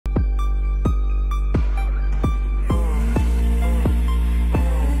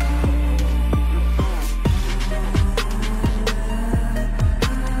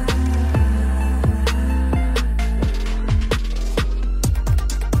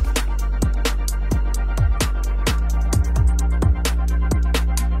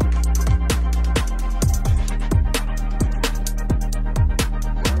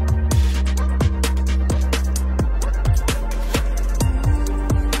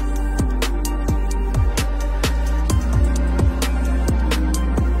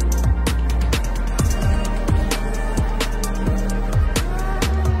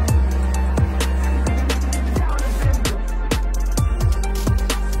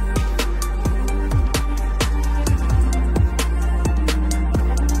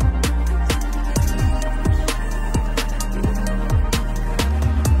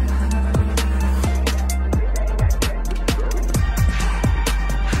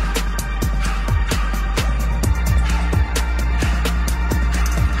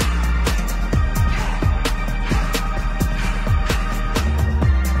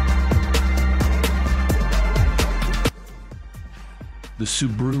The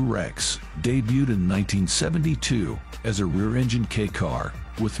Subaru REX debuted in 1972 as a rear-engine K car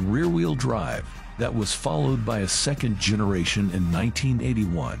with rear-wheel drive that was followed by a second generation in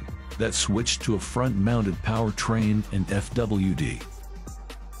 1981 that switched to a front-mounted powertrain and FWD.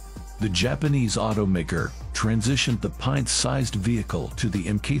 The Japanese automaker transitioned the pint-sized vehicle to the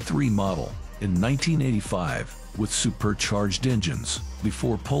Mk3 model in 1985 with supercharged engines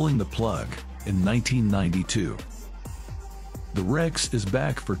before pulling the plug in 1992. The REX is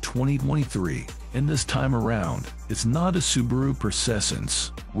back for 2023, and this time around, it's not a Subaru per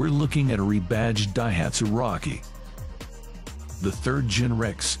Sessence. We're looking at a rebadged Daihatsu Rocky. The third-gen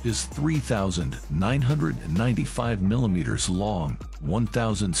REX is 3,995 mm long,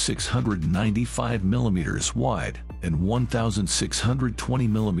 1,695 mm wide, and 1,620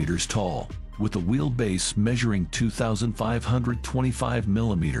 mm tall, with a wheelbase measuring 2,525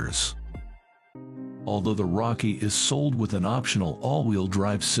 mm. Although the Rocky is sold with an optional all-wheel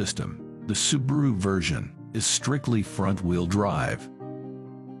drive system, the Subaru version is strictly front-wheel drive.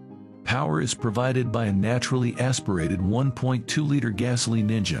 Power is provided by a naturally aspirated 1.2-liter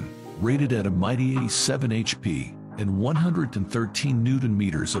gasoline engine, rated at a mighty 87 HP and 113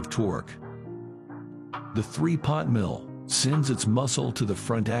 Nm of torque. The three-pot mill sends its muscle to the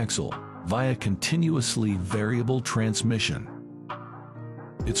front axle via continuously variable transmission.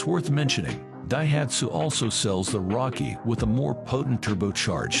 It's worth mentioning, Daihatsu also sells the Rocky with a more potent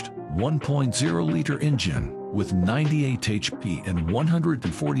turbocharged 1.0-liter engine with 98 HP and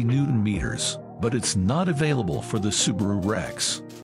 140 Nm, but it's not available for the Subaru REX.